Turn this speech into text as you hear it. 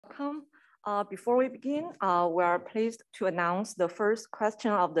welcome. Before we begin, we are pleased to announce the first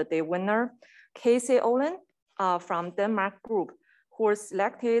question of the day winner, Casey Olin from Denmark Group, who was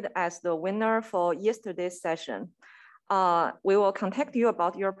selected as the winner for yesterday's session. We will contact you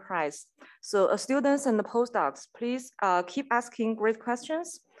about your prize. So students and the postdocs, please keep asking great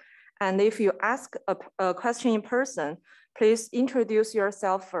questions. And if you ask a question in person, please introduce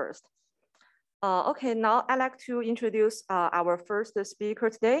yourself first. Okay, now I'd like to introduce our first speaker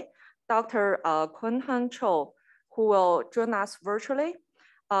today, Dr. Kyunghyun Cho, who will join us virtually.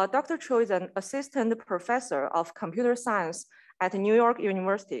 Dr. Cho is an assistant professor of computer science at New York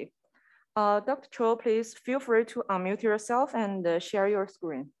University. Dr. Cho, please feel free to unmute yourself and share your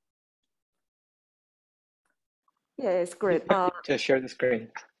screen. Yeah, it's great. Just share the screen.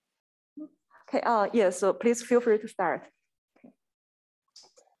 Okay, yeah, so please feel free to start.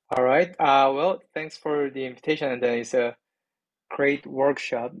 All right, well, thanks for the invitation, and it's a great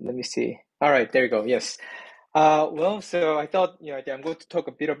workshop. Let me see. All right, there you go, yes. Well, so I thought, I'm going to talk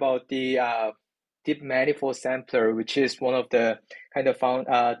a bit about the deep manifold sampler, which is one of the kind of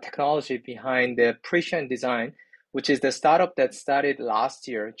technology behind the Prescient design, which is the startup that started last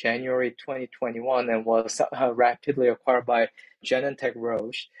year, January 2021, and was rapidly acquired by Genentech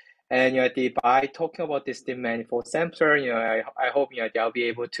Roche. And by talking about this deep manifold sampler, I hope I'll be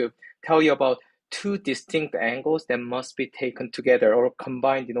able to tell you about two distinct angles that must be taken together or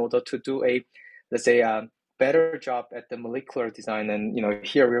combined in order to do a, let's say, better job at the molecular design. And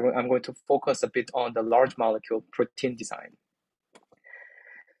here I'm going to focus a bit on the large molecule protein design.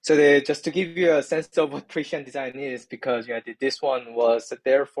 So just to give you a sense of what Prescient design is, because this one was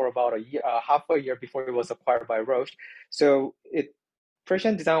there for about a year, half a year before it was acquired by Roche. So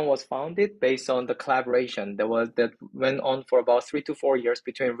Prescient design was founded based on the collaboration that went on for about 3 to 4 years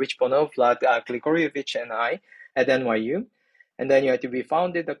between Rich Bonneau, Vlad Grigorievich, and I at NYU. And then we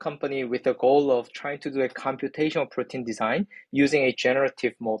founded the company with the goal of trying to do a computational protein design using a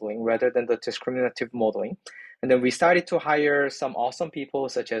generative modeling rather than the discriminative modeling. And then we started to hire some awesome people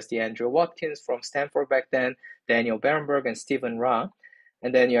such as the Andrew Watkins from Stanford back then, Daniel Berenberg, and Stephen Ra.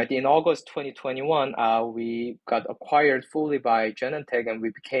 And then in August 2021, we got acquired fully by Genentech, and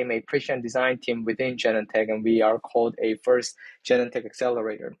we became a Prescient design team within Genentech, and we are called a first Genentech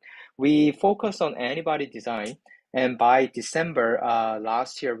accelerator. We focus on antibody design, and by December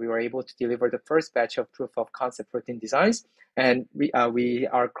last year, we were able to deliver the first batch of proof of concept protein designs, and we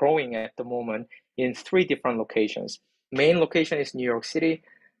are growing at the moment in 3 different locations. Main location is New York City.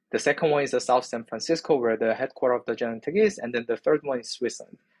 The second one is South San Francisco, where the headquarters of the Genentech is, and then the third one is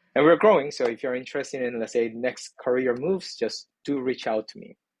Switzerland. And we're growing, so if you're interested in, let's say, next career moves, just do reach out to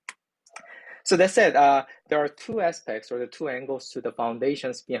me. So that said, there are 2 aspects or the 2 angles to the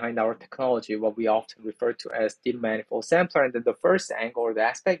foundations behind our technology, what we often refer to as deep manifold sampler. And then the first angle or the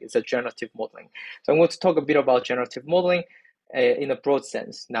aspect is a generative modeling. So I'm going to talk a bit about generative modeling in a broad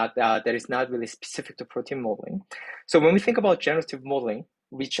sense, that is not really specific to protein modeling. So when we think about generative modeling,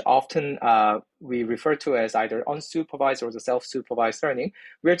 which often we refer to as either unsupervised or the self-supervised learning,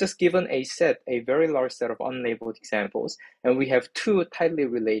 we're just given a very large set of unlabeled examples, and we have 2 tightly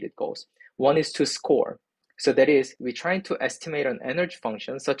related goals. One is to score. So that is, we're trying to estimate an energy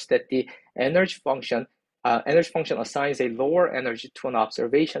function such that the energy function assigns a lower energy to an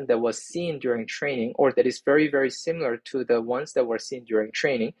observation that was seen during training, or that is very, very similar to the ones that were seen during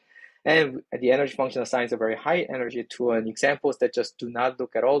training. And the energy function assigns a very high energy to an examples that just do not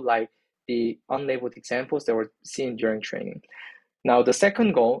look at all like the unlabeled examples that were seen during training. Now, the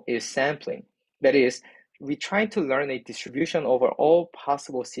second goal is sampling. That is, we try to learn a distribution over all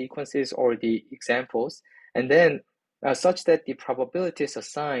possible sequences or the examples, and then such that the probabilities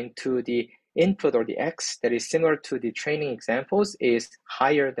assigned to the input or the X that is similar to the training examples is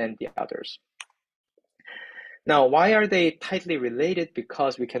higher than the others. Now, why are they tightly related?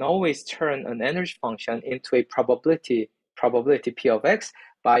 Because we can always turn an energy function into a probability P of X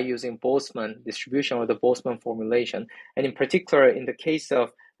by using Boltzmann distribution or the Boltzmann formulation. And in particular, in the case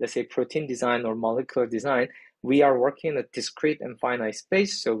of, let's say, protein design or molecular design, we are working in a discrete and finite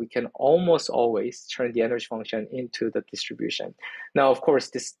space, so we can almost always turn the energy function into the distribution. Now, of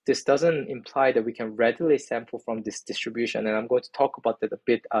course, this doesn't imply that we can readily sample from this distribution, and I'm going to talk about that a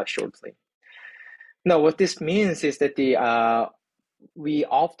bit shortly. Now, what this means is that we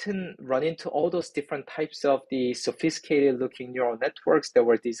often run into all those different types of the sophisticated looking neural networks that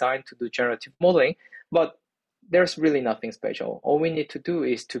were designed to do generative modeling, but there's really nothing special. All we need to do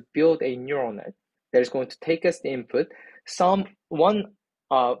is to build a neural net that is going to take as the input one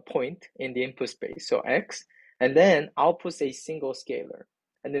point in the input space, so X, and then outputs a single scalar.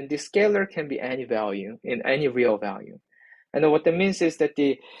 And then this scalar can be any value in any real value. And then what that means is that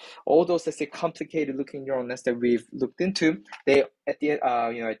all those, let's say, complicated looking neural nets that we've looked into, they at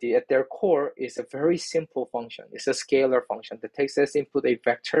their core is a very simple function. It's a scalar function that takes as input a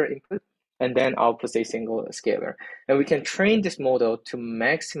vector input and then outputs a single scalar. And we can train this model to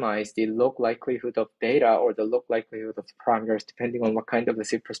maximize the log likelihood of data or the log likelihood of parameters, depending on what kind of, let's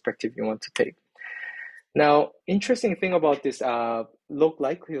say, perspective you want to take. Now, interesting thing about this log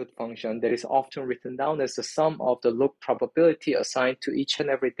likelihood function that is often written down as the sum of the log probability assigned to each and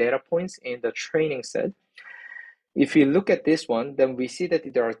every data points in the training set. If you look at this one, then we see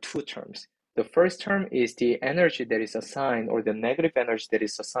that there are two terms. The first term is the energy that is assigned, or the negative energy that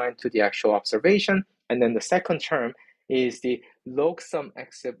is assigned to the actual observation. And then the second term is the log sum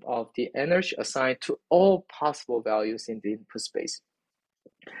exit of the energy assigned to all possible values in the input space.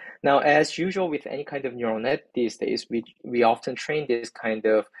 Now, as usual with any kind of neural net these days, we often train this kind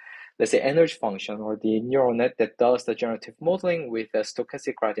of, let's say, energy function or the neural net that does the generative modeling with a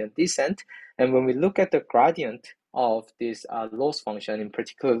stochastic gradient descent. And when we look at the gradient of this loss function, in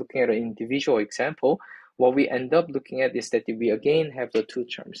particular looking at an individual example, what we end up looking at is that we again have the two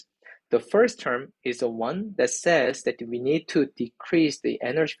terms. The first term is the one that says that we need to decrease the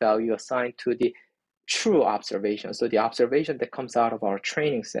energy value assigned to the true observation, so the observation that comes out of our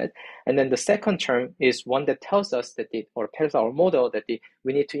training set. And then the second term is one that tells us that or tells our model that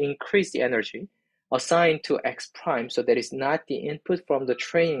we need to increase the energy assigned to x prime, so that is not the input from the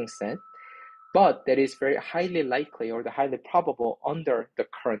training set, but that is very highly likely or the highly probable under the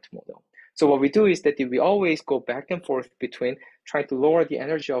current model. So what we do is that we always go back and forth between trying to lower the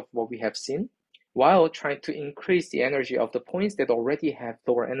energy of what we have seen while trying to increase the energy of the points that already have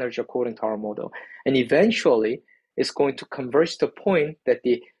lower energy according to our model. And eventually, it's going to converge to the point that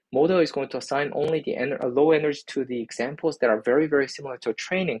the model is going to assign only the low energy to the examples that are very, very similar to a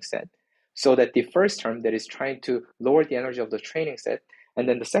training set, so that the first term that is trying to lower the energy of the training set, and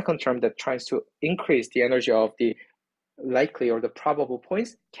then the second term that tries to increase the energy of the likely or the probable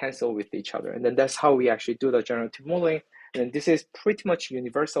points cancel with each other. And then that's how we actually do the generative modeling. And this is pretty much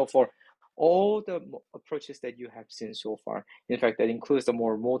universal for all the approaches that you have seen so far. In fact, that includes the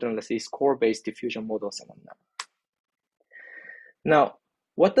more modern, let's say, score-based diffusion models and whatnot. Now,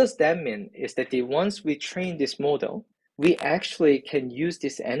 what does that mean is that once we train this model, we actually can use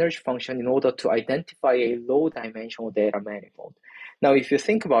this energy function in order to identify a low-dimensional data manifold. Now, if you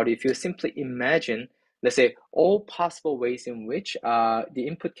think about it, if you simply imagine, let's say, all possible ways in which the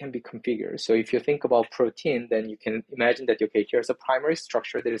input can be configured. So if you think about protein, then you can imagine that, okay, here's a primary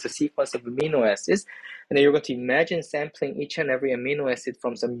structure. There is a sequence of amino acids. And then you're going to imagine sampling each and every amino acid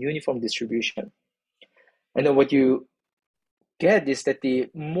from some uniform distribution. And then what you get is that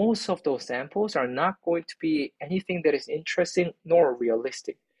most of those samples are not going to be anything that is interesting nor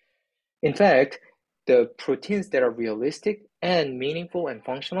realistic. In fact, the proteins that are realistic and meaningful and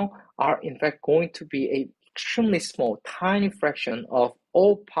functional are in fact going to be a extremely small, tiny fraction of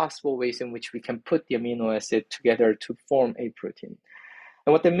all possible ways in which we can put the amino acid together to form a protein.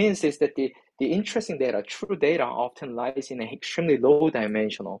 And what that means is that the interesting data, true data, often lies in an extremely low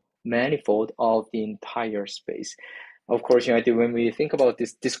dimensional manifold of the entire space. Of course, when we think about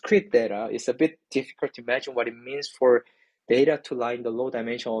this discrete data, it's a bit difficult to imagine what it means for data to lie in the low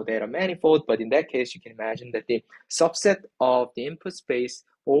dimensional data manifold, but in that case, you can imagine that the subset of the input space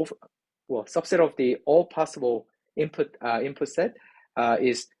subset of the all possible input set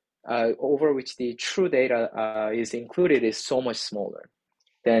is over which the true data is included is so much smaller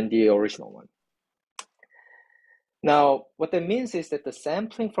than the original one. Now, what that means is that the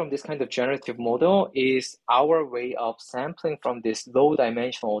sampling from this kind of generative model is our way of sampling from this low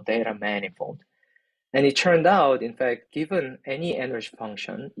dimensional data manifold. And it turned out, in fact, given any energy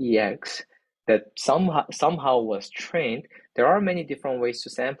function, Ex, that somehow was trained, there are many different ways to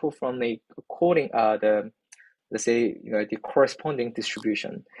sample from the corresponding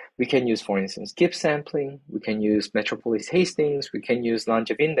distribution. We can use, for instance, Gibbs sampling, we can use Metropolis Hastings, we can use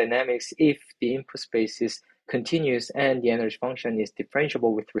Langevin dynamics if the input space is continuous and the energy function is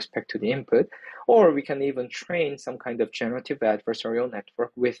differentiable with respect to the input, or we can even train some kind of generative adversarial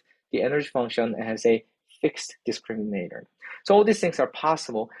network with the energy function as a fixed discriminator. So all these things are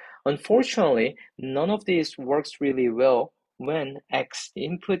possible. Unfortunately, none of these works really well when X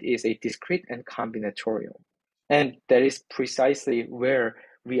input is a discrete and combinatorial. And that is precisely where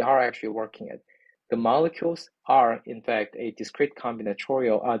we are actually working at. The molecules are, in fact, a discrete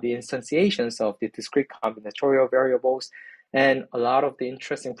combinatorial, the instantiations of the discrete combinatorial variables, and a lot of the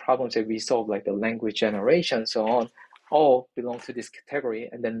interesting problems that we solve, like the language generation and so on, all belong to this category.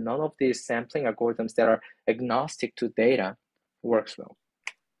 And then none of these sampling algorithms that are agnostic to data works well.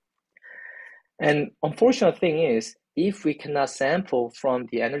 And unfortunate thing is, if we cannot sample from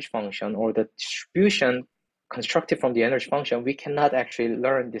the energy function or the distribution constructed from the energy function, we cannot actually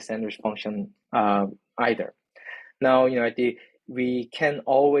learn this energy function either. Now, we can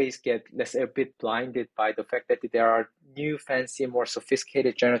always get, let's say, a bit blinded by the fact that there are new, fancy, more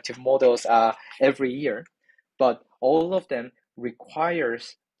sophisticated generative models every year, but all of them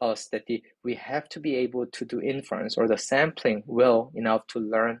requires us that we have to be able to do inference or the sampling well enough to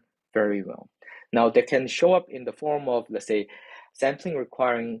learn very well. Now, they can show up in the form of, let's say, sampling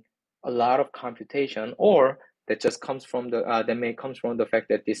requiring a lot of computation, or that just comes from that may comes from the fact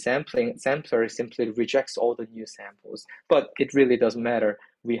that the sampler simply rejects all the new samples. But it really doesn't matter.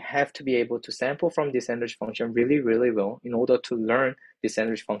 We have to be able to sample from this energy function really, really well in order to learn this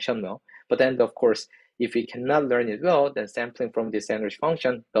energy function well. But then, of course, if we cannot learn it well, then sampling from this energy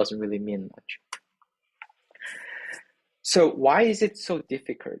function doesn't really mean much. So why is it so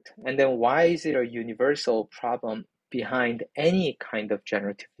difficult? And then why is it a universal problem behind any kind of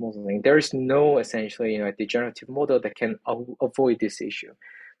generative modeling? There is no essentially, the generative model that can avoid this issue.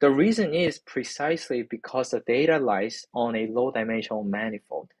 The reason is precisely because the data lies on a low-dimensional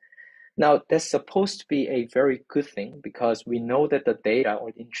manifold. Now, that's supposed to be a very good thing because we know that the data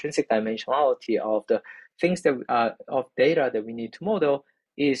or the intrinsic dimensionality of the things that of data that we need to model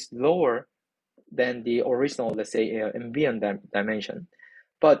is lower than the original, let's say, ambient dimension.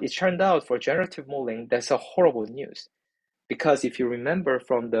 But it turned out for generative modeling, that's a horrible news. Because if you remember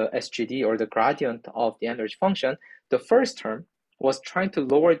from the SGD or the gradient of the energy function, the first term was trying to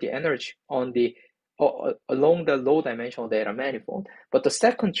lower the energy on the along the low dimensional data manifold. But the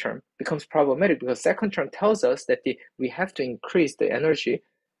second term becomes problematic because second term tells us that we have to increase the energy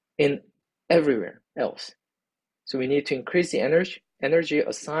in everywhere else. So we need to increase the energy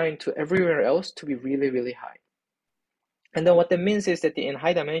assigned to everywhere else to be really, really high. And then what that means is that in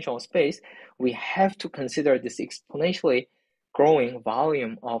high dimensional space, we have to consider this exponentially growing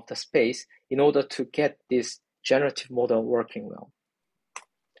volume of the space in order to get this generative model working well.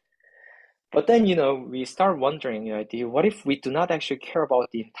 But then, we start wondering, what if we do not actually care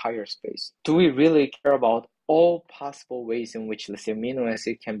about the entire space? Do we really care about all possible ways in which, let's say, amino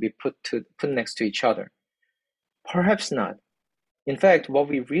acid can be put next to each other? Perhaps not. In fact, what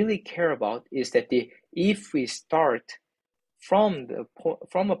we really care about is that if we start from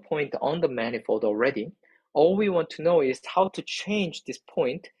a point on the manifold already, all we want to know is how to change this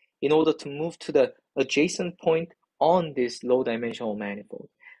point in order to move to the adjacent point on this low dimensional manifold.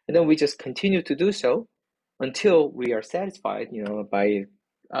 And then we just continue to do so until we are satisfied, by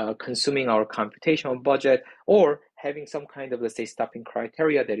consuming our computational budget or having some kind of, let's say, stopping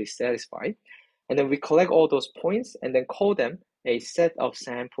criteria that is satisfied. And then we collect all those points and then call them a set of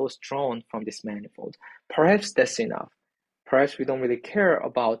samples drawn from this manifold. Perhaps that's enough. Perhaps we don't really care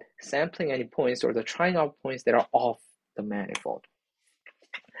about sampling any points or the trying out points that are off the manifold.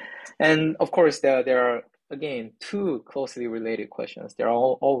 And of course, there are, again, two closely related questions. There are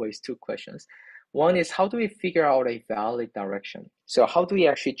always two questions. One is, how do we figure out a valid direction? So how do we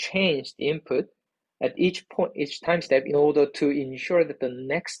actually change the input at each time step in order to ensure that the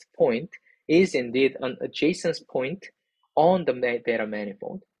next point is indeed an adjacent point on the data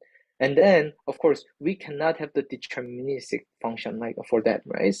manifold? And then, of course, we cannot have the deterministic function like for that,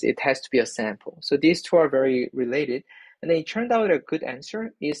 right? It has to be a sample. So these two are very related. And then it turned out a good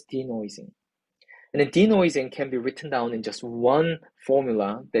answer is denoising. And then denoising can be written down in just one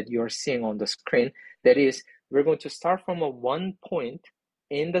formula that you're seeing on the screen. That is, we're going to start from a one point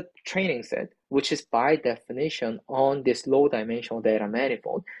in the training set, which is by definition on this low dimensional data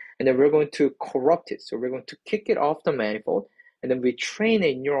manifold. And then we're going to corrupt it. So we're going to kick it off the manifold. And then we train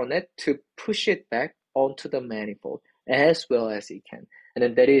a neural net to push it back onto the manifold as well as it can. And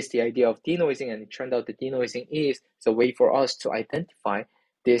then that is the idea of denoising. And it turned out that denoising is the way for us to identify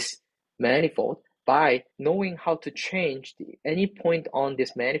this manifold by knowing how to change any point on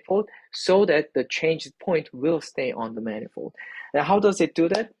this manifold so that the changed point will stay on the manifold. Now, how does it do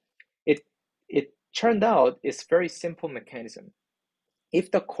that? It turned out it's a very simple mechanism.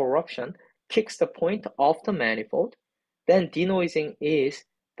 If the corruption kicks the point off the manifold, then denoising is,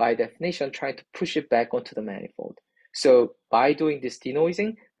 by definition, trying to push it back onto the manifold. So by doing this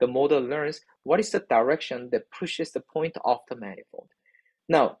denoising, the model learns what is the direction that pushes the point off the manifold.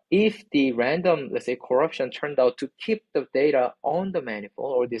 Now, if the random, let's say, corruption turned out to keep the data on the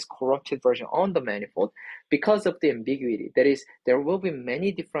manifold or this corrupted version on the manifold, because of the ambiguity, that is, there will be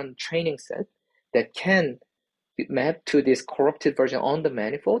many different training sets that can map to this corrupted version on the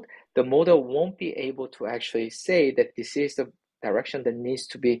manifold, the model won't be able to actually say that this is the direction that needs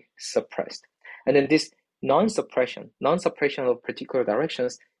to be suppressed. And then this non-suppression of particular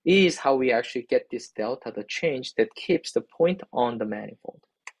directions is how we actually get this delta, the change that keeps the point on the manifold.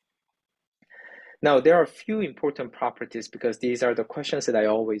 Now, there are a few important properties because these are the questions that I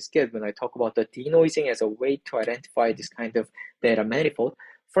always get when I talk about the denoising as a way to identify this kind of data manifold.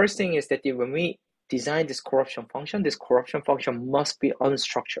 First thing is that when we design this corruption function must be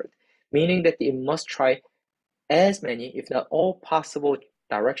unstructured, meaning that it must try as many, if not all possible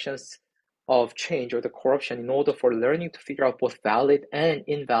directions of change or the corruption in order for learning to figure out both valid and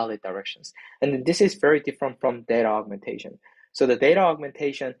invalid directions. And this is very different from data augmentation. So the data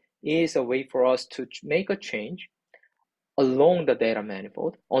augmentation is a way for us to make a change along the data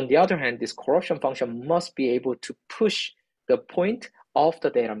manifold. On the other hand, this corruption function must be able to push the point of the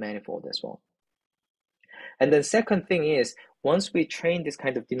data manifold as well. And then second thing is, once we train this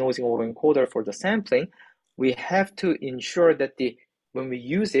kind of denoising autoencoder for the sampling, we have to ensure that when we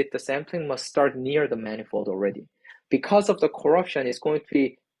use it, the sampling must start near the manifold already. Because of the corruption, it's going to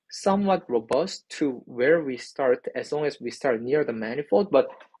be somewhat robust to where we start as long as we start near the manifold. But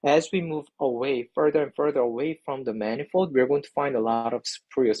as we move away, further and further away from the manifold, we're going to find a lot of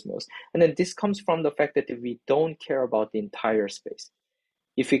spurious modes. And then this comes from the fact that we don't care about the entire space.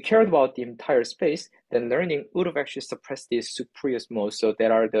 If we cared about the entire space, then learning would have actually suppressed these spurious modes. So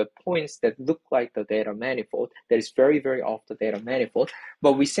there are the points that look like the data manifold that is very, very off the data manifold.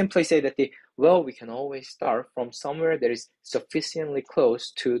 But we simply say that we can always start from somewhere that is sufficiently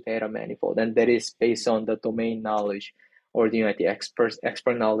close to data manifold, and that is based on the domain knowledge or the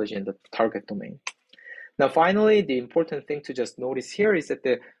expert knowledge in the target domain. Now, finally, the important thing to just notice here is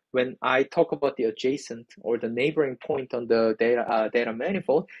that when I talk about the adjacent or the neighboring point on the data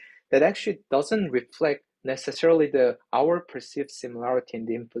manifold, that actually doesn't reflect necessarily our perceived similarity in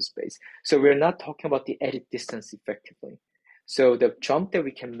the input space. So we're not talking about the edit distance effectively. So the jump that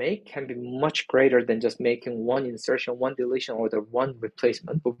we can make can be much greater than just making one insertion, one deletion, or the one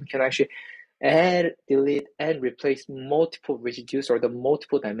replacement, but we can actually add, delete, and replace multiple residues or the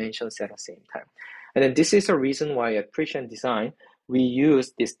multiple dimensions at the same time. And then this is a reason why at Prescient Design, we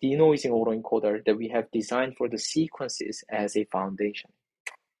use this denoising autoencoder that we have designed for the sequences as a foundation.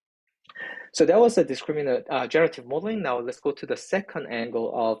 So that was a discriminant generative modeling. Now let's go to the second angle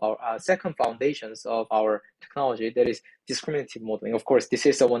of our second foundations of our technology, that is discriminative modeling. Of course, this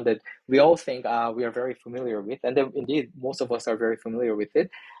is the one that we all think we are very familiar with, and then indeed most of us are very familiar with it.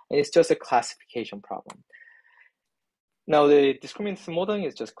 And it's just a classification problem. Now the discriminative modeling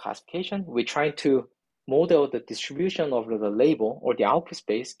is just classification. We're trying to model the distribution of the label or the output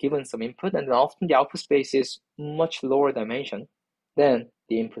space given some input, and then often the output space is much lower dimension than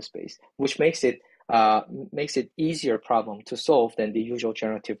the input space, which makes it easier problem to solve than the usual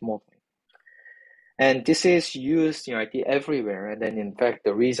generative modeling. And this is used, everywhere. And then, in fact,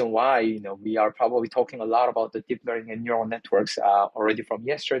 the reason why, we are probably talking a lot about the deep learning and neural networks already from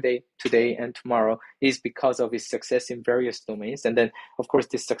yesterday, today, and tomorrow is because of its success in various domains. And then, of course,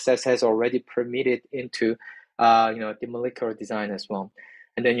 this success has already permeated into, the molecular design as well.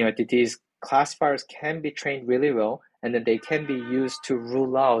 And then, these classifiers can be trained really well, and then they can be used to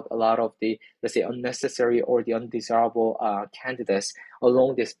rule out a lot of the, let's say, unnecessary or the undesirable candidates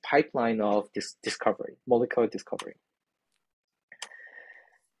along this pipeline of this discovery, molecular discovery.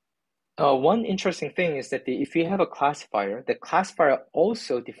 One interesting thing is that if you have a classifier, the classifier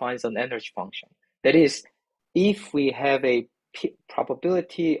also defines an energy function. That is, if we have a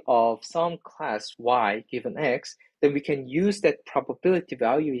probability of some class y given x, then we can use that probability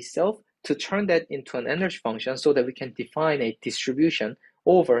value itself to turn that into an energy function so that we can define a distribution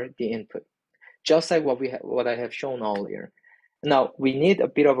over the input, just like what I have shown earlier. Now, we need a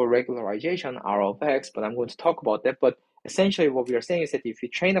bit of a regularization, R of x, but I'm going to talk about that. But essentially what we are saying is that if you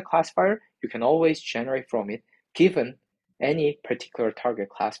train a classifier, you can always generate from it given any particular target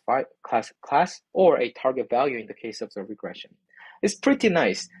class or a target value in the case of the regression. It's pretty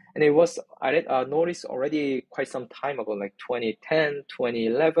nice. And it was, I noticed already quite some time ago, like 2010,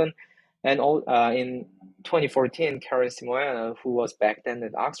 2011, and in 2014, Karen Simoena, who was back then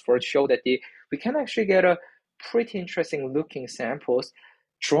at Oxford, showed that we can actually get a pretty interesting looking samples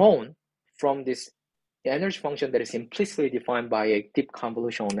drawn from this energy function that is implicitly defined by a deep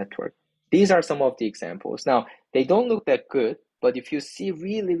convolutional network. These are some of the examples. Now, they don't look that good, but if you see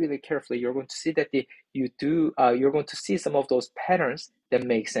really, really carefully, you're going to see that you're going to see some of those patterns that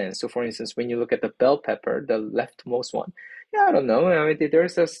make sense. So for instance, when you look at the bell pepper, the leftmost one, I don't know. I mean,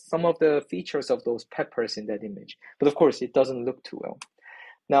 there's some of the features of those peppers in that image, but of course, it doesn't look too well.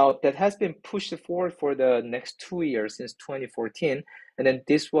 Now, that has been pushed forward for the next 2 years since 2014, and then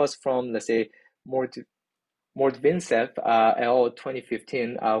this was from, let's say, more Mordvintsev et al.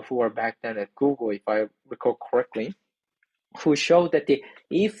 2015, who were back then at Google, if I recall correctly, who showed that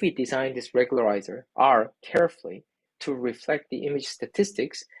if we design this regularizer R carefully to reflect the image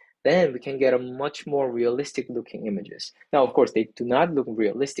statistics, then we can get a much more realistic looking images. Now, of course, they do not look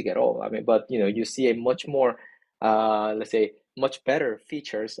realistic at all. I mean, but you see a much more, let's say, much better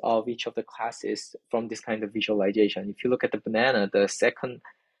features of each of the classes from this kind of visualization. If you look at the banana, the second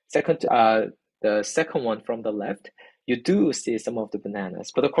one from the left, you do see some of the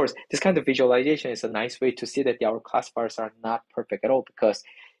bananas. But of course, this kind of visualization is a nice way to see that our classifiers are not perfect at all, because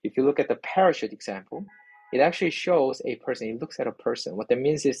if you look at the parachute example, it actually shows a person, it looks at a person. What that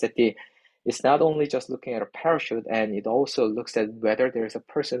means is that it's not only just looking at a parachute, and it also looks at whether there's a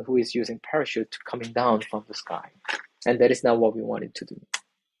person who is using parachute coming down from the sky. And that is not what we wanted to do.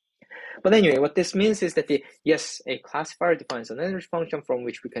 But anyway, what this means is that yes, a classifier defines an energy function from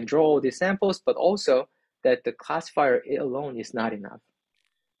which we can draw all these samples, but also that the classifier alone is not enough.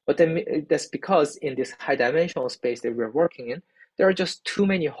 But then that's because in this high dimensional space that we're working in, there are just too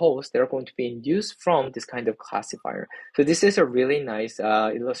many holes that are going to be induced from this kind of classifier. So this is a really nice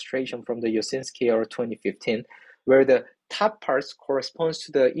illustration from the Yosinski or 2015, where the top parts corresponds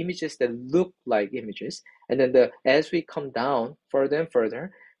to the images that look like images. And then as we come down further and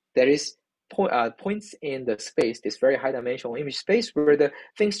further, there is points in the space, this very high dimensional image space, where the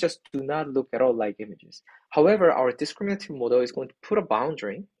things just do not look at all like images. However, our discriminative model is going to put a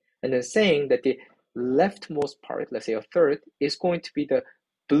boundary and then saying that the leftmost part, let's say a third, is going to be the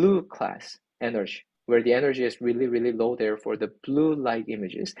blue class energy, where the energy is really, really low there for the blue-like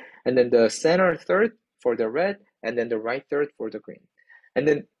images. And then the center third for the red, and then the right third for the green. And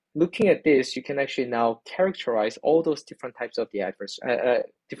then looking at this, you can actually now characterize all those different types of the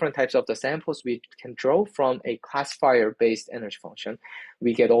different types of the samples we can draw from a classifier-based energy function.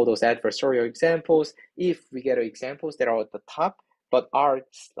 We get all those adversarial examples. If we get examples that are at the top, but are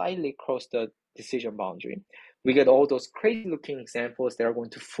slightly across the decision boundary, we get all those crazy-looking examples that are going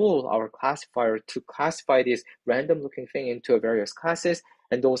to fool our classifier to classify this random-looking thing into various classes,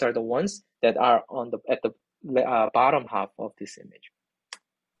 and those are the ones that are at the bottom half of this image.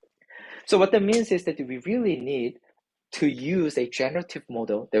 So what that means is that we really need to use a generative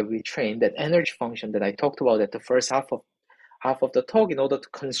model that we train, that energy function that I talked about at the first half of the talk, in order to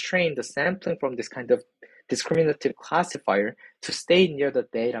constrain the sampling from this kind of discriminative classifier to stay near the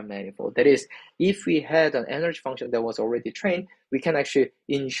data manifold. That is, if we had an energy function that was already trained, we can actually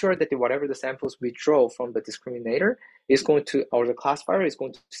ensure that whatever the samples we draw from the discriminator is going to, or the classifier is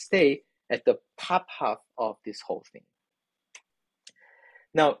going to stay at the top half of this whole thing.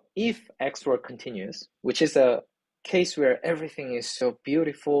 Now, if XOR continues, which is a case where everything is so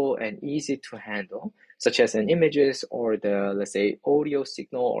beautiful and easy to handle, such as in images or the, let's say, audio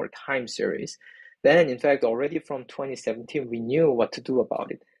signal or time series, then in fact, already from 2017, we knew what to do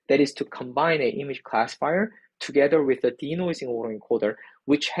about it. That is to combine an image classifier together with a denoising autoencoder,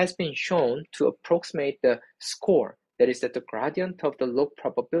 which has been shown to approximate the score, that is that the gradient of the log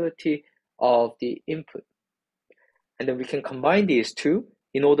probability of the input. And then we can combine these two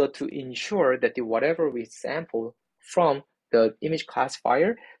in order to ensure that whatever we sample from the image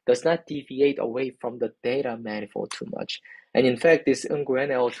classifier does not deviate away from the data manifold too much. And in fact, this Kyunghyun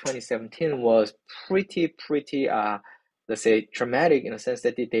et al. 2017 was pretty, let's say, dramatic in a sense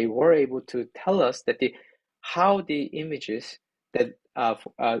that they were able to tell us that how the images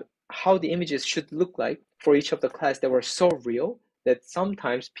should look like for each of the class that were so real that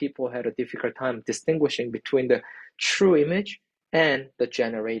sometimes people had a difficult time distinguishing between the true image and the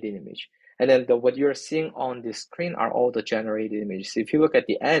generated image. And then what you're seeing on the screen are all the generated images. If you look at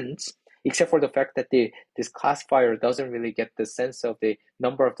the ends, except for the fact that this classifier doesn't really get the sense of the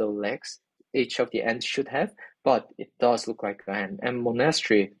number of the legs each of the ends should have, but it does look like an. And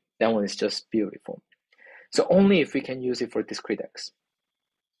Monastery, that one is just beautiful. So only if we can use it for discrete X.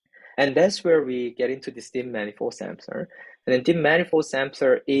 And that's where we get into this dim manifold sampler. And then dim manifold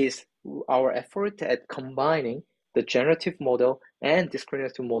sampler is our effort at combining the generative model and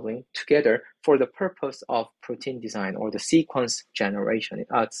discriminative modeling together for the purpose of protein design or the sequence generation,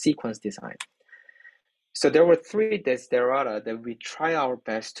 sequence design. So there were three desiderata that we try our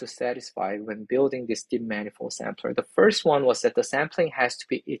best to satisfy when building this dim manifold sampler. The first one was that the sampling has to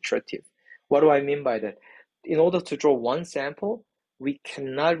be iterative. What do I mean by that? In order to draw one sample, we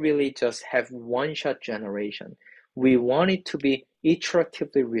cannot really just have one-shot generation. We want it to be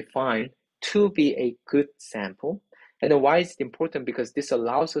iteratively refined to be a good sample. And then why is it important? Because this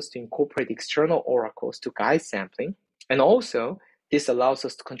allows us to incorporate external oracles to guide sampling. And also, this allows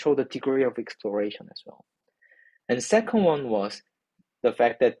us to control the degree of exploration as well. And the second one was the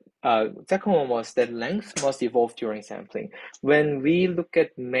fact that second one was that length must evolve during sampling. When we look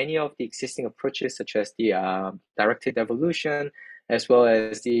at many of the existing approaches, such as the directed evolution, as well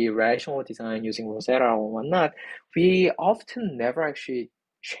as the rational design using Rosetta or whatnot, we often never actually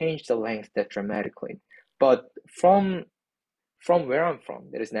change the length that dramatically. But from where I'm from,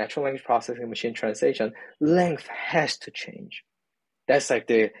 that is natural language processing, machine translation, length has to change. That's like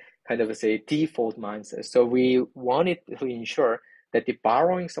the kind of say default mindset. So we wanted to ensure that the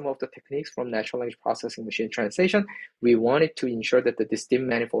borrowing some of the techniques from natural language processing, machine translation, we wanted to ensure that the distinct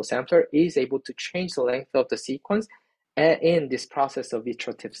manifold sampler is able to change the length of the sequence in this process of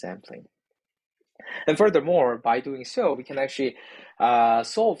iterative sampling. And furthermore, by doing so, we can actually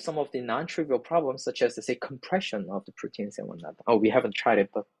solve some of the non-trivial problems, such as, say, compression of the proteins and whatnot. Oh, we haven't tried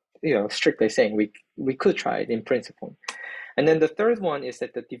it, but strictly saying, we could try it in principle. And then the third one is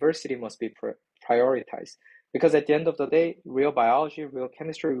that the diversity must be prioritized, because at the end of the day, real biology, real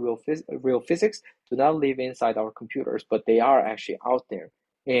chemistry, real physics do not live inside our computers, but they are actually out there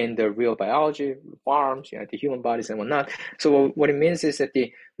in the real biology, farms, the human bodies and whatnot. So what it means is that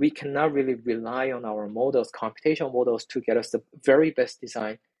we cannot really rely on our models, computational models, to get us the very best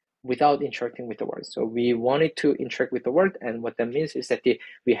design without interacting with the world. So we wanted to interact with the world, and what that means is that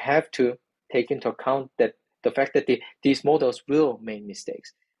we have to take into account that the fact that these models will make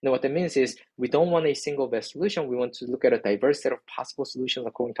mistakes. Now, what that means is we don't want a single best solution. We want to look at a diverse set of possible solutions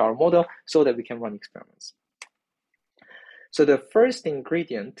according to our model so that we can run experiments. So the first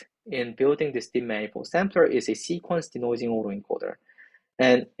ingredient in building this deep manifold sampler is a sequence denoising autoencoder.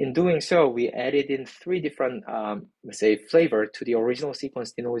 And in doing so, we added in three different, let's say, flavor to the original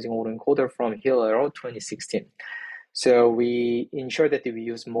sequence denoising autoencoder from Hill et al. 2016. So we ensure that we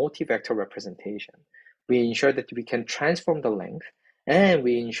use multi-vector representation. We ensure that we can transform the length, and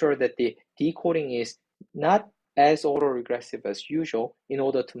we ensure that the decoding is not as autoregressive as usual in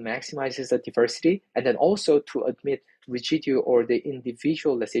order to maximize the diversity, and then also to admit residual or the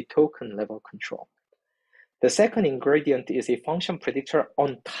individual, let's say, token level control. The second ingredient is a function predictor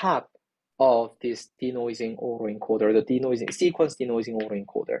on top of this denoising autoencoder, the sequence denoising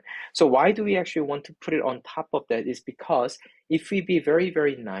autoencoder. So why do we actually want to put it on top of that is because if we be very,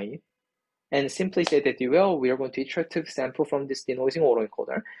 very naive and simply say that, well, we are going to iterative sample from this denoising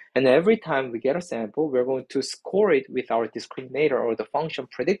autoencoder, and every time we get a sample, we're going to score it with our discriminator or the function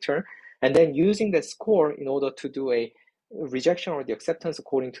predictor, and then using that score in order to do a rejection or the acceptance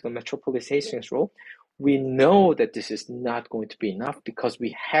according to the metropolization rule, we know that this is not going to be enough because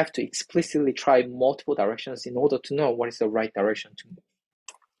we have to explicitly try multiple directions in order to know what is the right direction to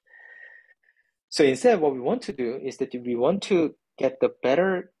move. So instead, what we want to do is that we want to get the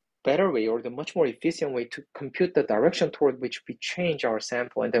better way or the much more efficient way to compute the direction toward which we change our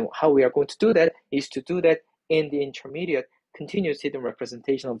sample. And then how we are going to do that is to do that in the intermediate continuous hidden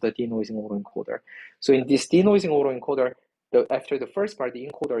representation of the denoising autoencoder. So in this denoising autoencoder, after the first part, the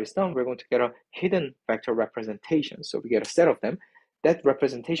encoder is done, we're going to get a hidden vector representation. So we get a set of them. That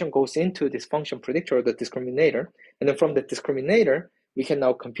representation goes into this function predictor, or the discriminator. And then from the discriminator, we can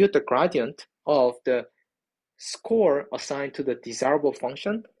now compute the gradient of the score assigned to the desirable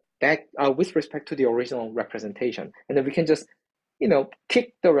function back with respect to the original representation. And then we can just,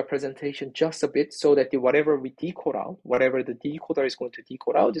 kick the representation just a bit so that whatever we decode out, whatever the decoder is going to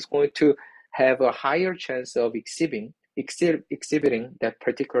decode out, is going to have a higher chance of exhibiting that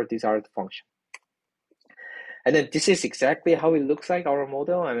particular desired function. And then this is exactly how it looks like, our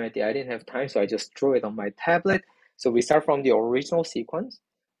model. I didn't have time, so I just drew it on my tablet. So we start from the original sequence.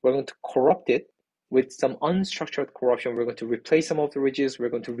 We're going to corrupt it with some unstructured corruption. We're going to replace some of the residues. We're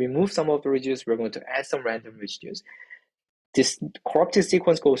going to remove some of the residues. We're going to add some random residues. This corrupted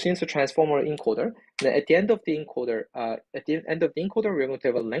sequence goes into transformer encoder. And at the end of the encoder, we're going to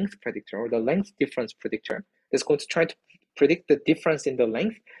have a length predictor, or the length difference predictor, that's going to try to predict the difference in the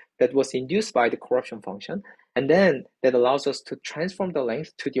length that was induced by the corruption function. And then that allows us to transform the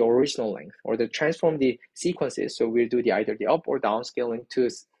length to the original length, or to transform the sequences. So we'll do either the up or down scaling to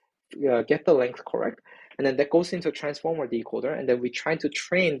get the length correct. And then that goes into transformer decoder. And then we try to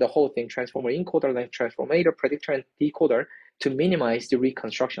train the whole thing, transformer encoder, length transformator, predictor, and decoder, to minimize the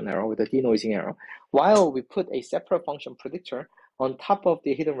reconstruction error or the denoising error, while we put a separate function predictor on top of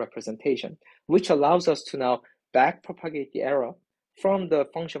the hidden representation, which allows us to now backpropagate the error from the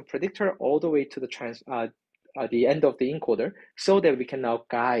function predictor all the way to the end of the encoder, so that we can now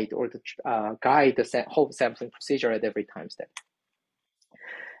guide the whole sampling procedure at every time step.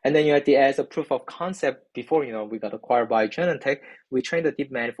 And then as a proof of concept, before we got acquired by Genentech, we trained the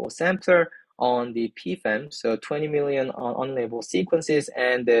deep manifold sampler on the PFAM, so 20 million unlabeled sequences,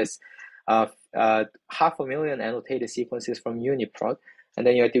 and this 500,000 annotated sequences from UniProt, and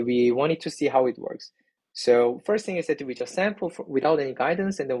then we wanted to see how it works. So first thing is that we just sample without any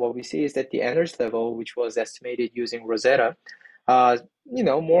guidance, and then what we see is that the energy level, which was estimated using Rosetta,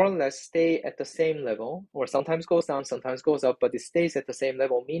 more or less stay at the same level, or sometimes goes down, sometimes goes up, but it stays at the same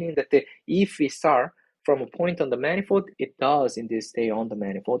level, meaning that if we start from a point on the manifold, it does indeed stay on the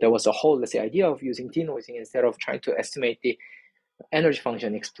manifold. There was a whole, let's say, idea of using denoising instead of trying to estimate the energy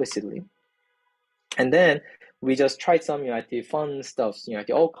function explicitly. And then we just tried some, the fun stuff,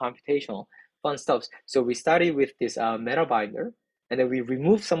 the all computational fun stuff. So we started with this meta binder, and then we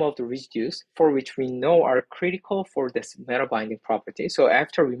remove some of the residues for which we know are critical for this meta binding property. So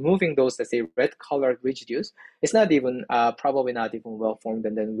after removing those, let's say, red colored residues, it's not even, probably not even well formed,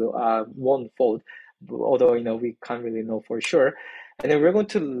 and then won't fold, although, we can't really know for sure. And then we're going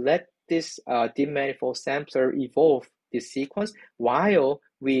to let this deep manifold sampler evolve this sequence while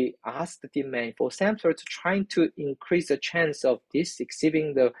we ask the deep manifold sampler to trying to increase the chance of this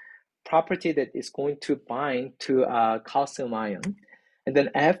exhibiting the property that is going to bind to calcium ion. And then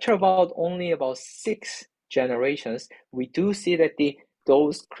after only about 6 generations, we do see that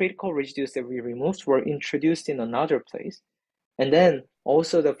those critical residues that we removed were introduced in another place. And then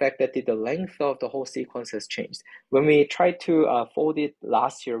also the fact that the length of the whole sequence has changed. When we tried to fold it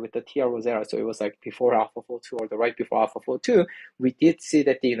last year with the TR Rosetta, so it was like before AlphaFold 2 or the right before AlphaFold 2, we did see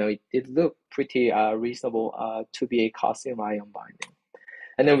that it did look pretty reasonable to be a calcium ion binding.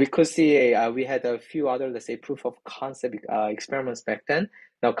 And then we could see we had a few other, let's say, proof of concept experiments back then.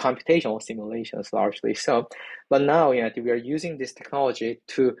 Now computational simulations largely so, but now we are using this technology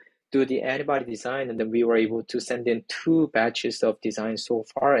to do the antibody design, and then we were able to send in 2 batches of design so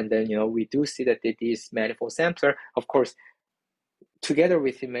far, and then we do see that this manifold sampler, of course, together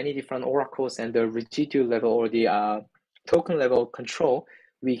with the many different oracles and the residual level or the token level control,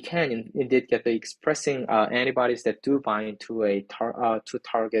 we can indeed get the expressing antibodies that do bind to to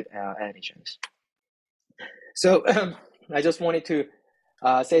target antigens. So I just wanted to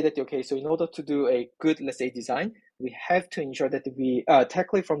say that, okay, so in order to do a good, let's say, design, we have to ensure that we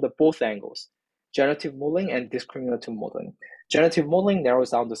tackle it from the both angles, generative modeling and discriminative modeling. Generative modeling narrows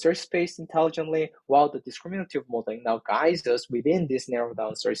down the search space intelligently, while the discriminative modeling now guides us within this narrowed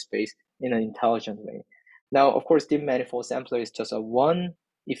down search space in an intelligent way. Now, of course, deep manifold sampler is just one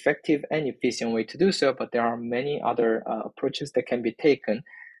effective and efficient way to do so, but there are many other approaches that can be taken.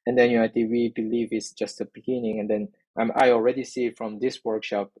 And then we believe it's just the beginning. And then I already see from this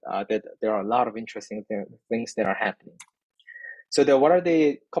workshop that there are a lot of interesting things that are happening. So what are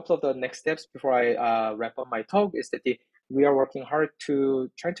the couple of the next steps before I wrap up my talk is that we are working hard to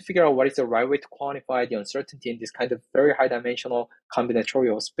try to figure out what is the right way to quantify the uncertainty in this kind of very high dimensional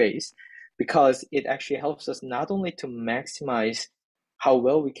combinatorial space, because it actually helps us not only to maximize how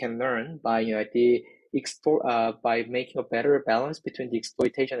well we can learn by by making a better balance between the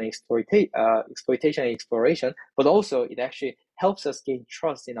exploitation and exploration, but also it actually helps us gain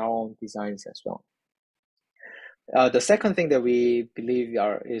trust in our own designs as well. The second thing that we believe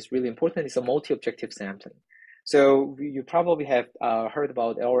is really important is a multi-objective sampling. So you probably have heard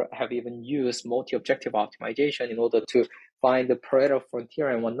about or have even used multi-objective optimization in order to find the Pareto frontier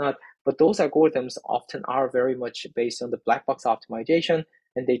and whatnot. But those algorithms often are very much based on the black box optimization,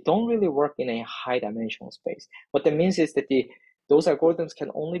 and they don't really work in a high dimensional space. What that means is that those algorithms can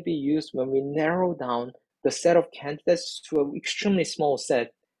only be used when we narrow down the set of candidates to an extremely small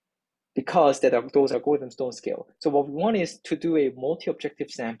set, because those algorithms don't scale. So what we want is to do a multi-objective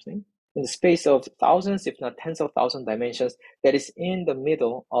sampling in the space of thousands, if not tens of thousands dimensions, that is in the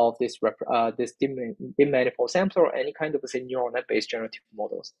middle of this deep manifold sampler or any kind of, say, neural net-based generative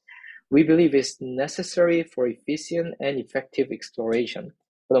models. We believe it's necessary for efficient and effective exploration.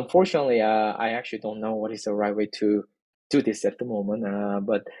 But unfortunately, I actually don't know what is the right way to do this at the moment.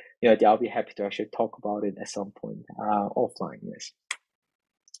 But I'll be happy to actually talk about it at some point offline. Yes.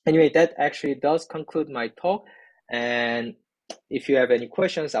 Anyway, that actually does conclude my talk. And if you have any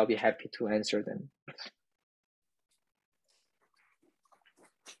questions, I'll be happy to answer them.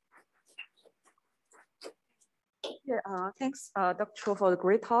 Yeah, thanks, Dr. Chu, for the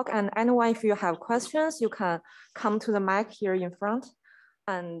great talk. And anyone, if you have questions, you can come to the mic here in front.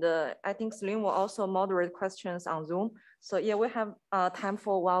 And I think Celine will also moderate questions on Zoom. So yeah, we have time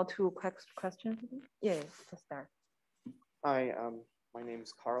for 1 or 2 quick questions. Yeah, to start. Hi, my name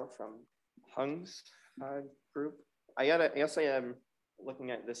is Carl from Hung's group. I guess I am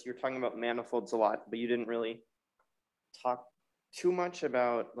looking at this. You're talking about manifolds a lot, but you didn't really talk too much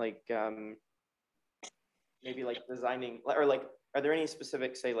about maybe designing, or are there any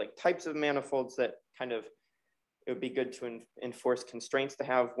specific, say, types of manifolds that kind of it would be good to enforce constraints to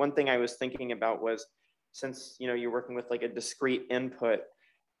have. One thing I was thinking about was, since you're working with like a discrete input,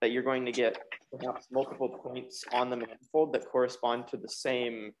 that you're going to get perhaps multiple points on the manifold that correspond to the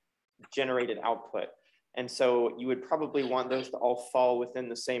same generated output. And so you would probably want those to all fall within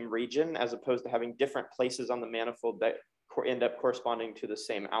the same region, as opposed to having different places on the manifold that end up corresponding to the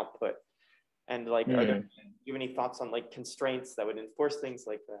same output. And like, do you have any thoughts on like constraints that would enforce things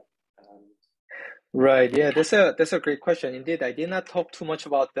like that? Right. Yeah, that's a great question. Indeed, I did not talk too much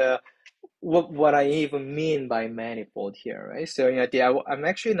about what I even mean by manifold here, right? So I'm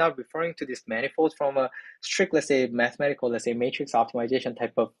actually not referring to this manifold from a strict, let's say, mathematical, let's say, matrix optimization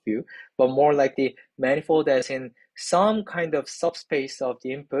type of view, but more like the manifold as in some kind of subspace of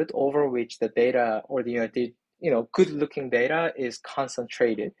the input over which the data or the good-looking data is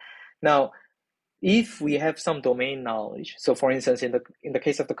concentrated. Now, if we have some domain knowledge, so for instance, in the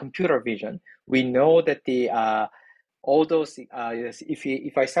case of the computer vision, we know that all those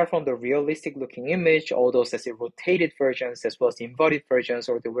if I start from the realistic looking image, all those, let's say, rotated versions as well as the inverted versions,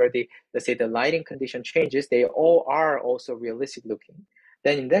 or where let's say the lighting condition changes, they all are also realistic looking.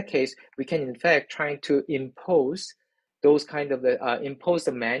 Then in that case, we can in fact try to impose those kind of impose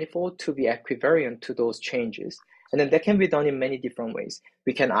the manifold to be equivariant to those changes. And then that can be done in many different ways.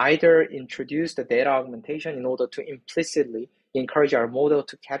 We can either introduce the data augmentation in order to implicitly encourage our model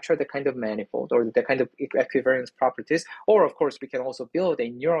to capture the kind of manifold or the kind of equivariance properties, or of course, we can also build a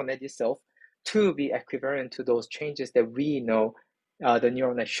neural net itself to be equivariant to those changes that we know the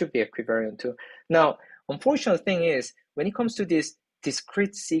neural net should be equivariant to. Now, unfortunate thing is, when it comes to these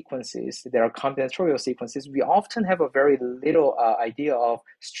discrete sequences that are combinatorial sequences, we often have a very little idea of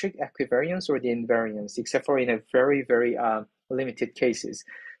strict equivariance or the invariance, except for in a very, very limited cases.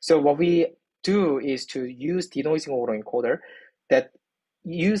 So what we do is to use denoising autoencoder that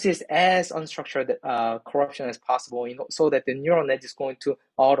uses as unstructured corruption as possible, so that the neural net is going to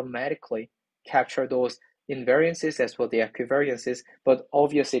automatically capture those invariances as well the equivariances, but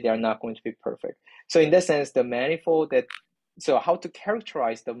obviously they are not going to be perfect. So in that sense, the manifold so how to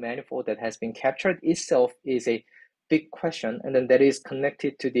characterize the manifold that has been captured itself is a big question, and then that is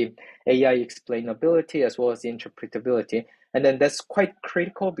connected to the AI explainability as well as the interpretability. And then that's quite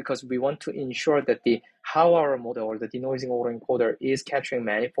critical because we want to ensure that how our model or the denoising autoencoder is capturing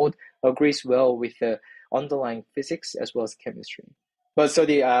manifold agrees well with the underlying physics as well as chemistry. But so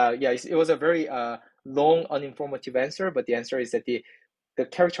it was a very long, uninformative answer, but the answer is that the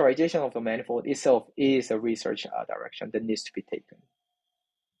characterization of the manifold itself is a research direction that needs to be taken.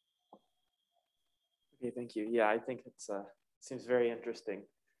 Okay, thank you. Yeah, I think it seems very interesting.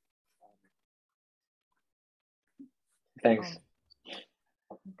 Thanks.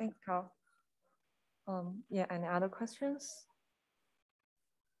 Thanks, Carl. Yeah, any other questions?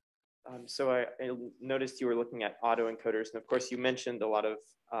 So I noticed you were looking at autoencoders, and of course you mentioned a lot of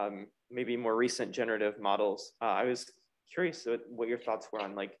maybe more recent generative models. I was curious what your thoughts were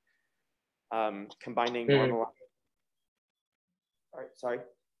on like combining normal. All right, sorry.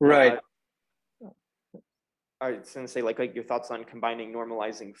 Right. I was going to say like your thoughts on combining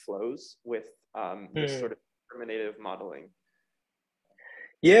normalizing flows with this sort of discriminative modeling.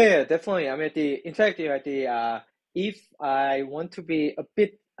 Yeah, definitely. I mean, in fact, if I want to be a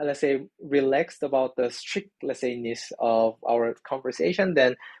bit, let's say, relaxed about the strict, let's say, ness of our conversation,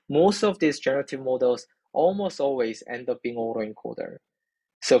 then most of these generative models almost always end up being autoencoder.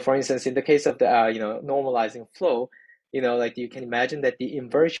 So, for instance, in the case of the normalizing flow, like you can imagine that the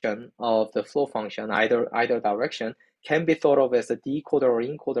inversion of the flow function, either direction, can be thought of as a decoder or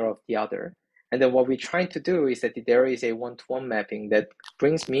encoder of the other. And then what we're trying to do is that there is a one-to-one mapping that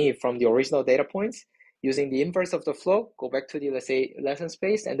brings me from the original data points using the inverse of the flow, go back to the, let's say, lesson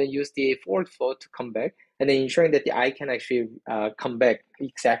space, and then use the forward flow to come back, and then ensuring that I can actually come back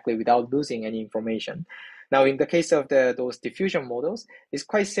exactly without losing any information. Now, in the case of those diffusion models, it's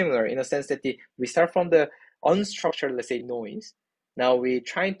quite similar in a sense that we start from the unstructured, let's say, noise. Now we're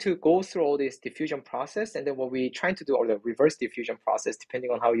trying to go through all this diffusion process, and then what we're trying to do, or the reverse diffusion process,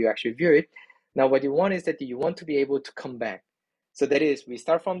 depending on how you actually view it. Now, what you want is that you want to be able to come back. So that is, we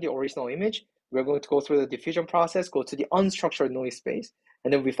start from the original image, we're going to go through the diffusion process, go to the unstructured noise space,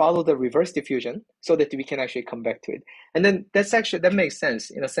 and then we follow the reverse diffusion so that we can actually come back to it. And then that makes sense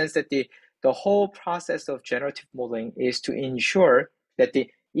in a sense that the whole process of generative modeling is to ensure that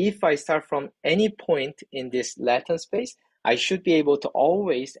if I start from any point in this latent space, I should be able to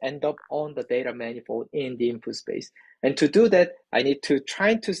always end up on the data manifold in the input space. And to do that, I need to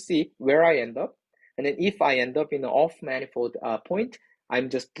try to see where I end up. And then if I end up in an off manifold point, I'm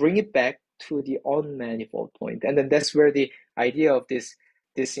just bring it back to the on manifold point. And then that's where the idea of this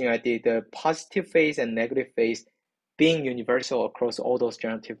this, the positive phase and negative phase being universal across all those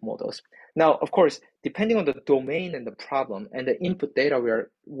generative models. Now, of course, depending on the domain and the problem and the input data we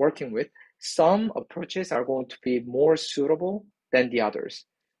are working with, some approaches are going to be more suitable than the others.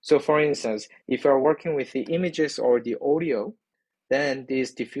 So for instance, if you're working with the images or the audio, then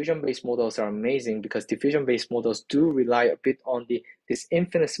these diffusion-based models are amazing because diffusion-based models do rely a bit on these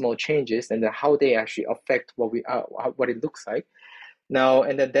infinitesimal changes and how they actually affect what it looks like. Now,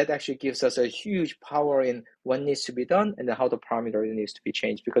 and then that actually gives us a huge power in what needs to be done and then how the parameter needs to be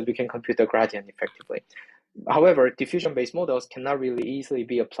changed because we can compute the gradient effectively. However, diffusion-based models cannot really easily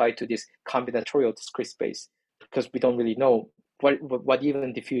be applied to this combinatorial discrete space because we don't really know what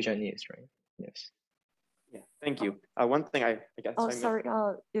even diffusion is, right? Yes. Yeah, thank you. One thing I guess. Oh, sorry.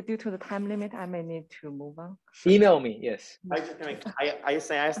 Due to the time limit, I may need to move on. Email me. Yes.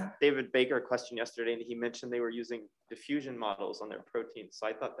 I asked David Baker a question yesterday, and he mentioned they were using diffusion models on their proteins. So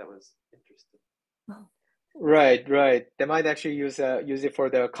I thought that was interesting. Oh. Right. They might actually use it for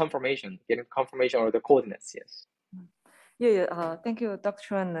the confirmation, getting confirmation or the coordinates. Yes. Yeah. Thank you, Dr.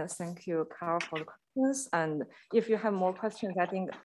 Chuan. Thank you, Carl, for the questions. And if you have more questions, I think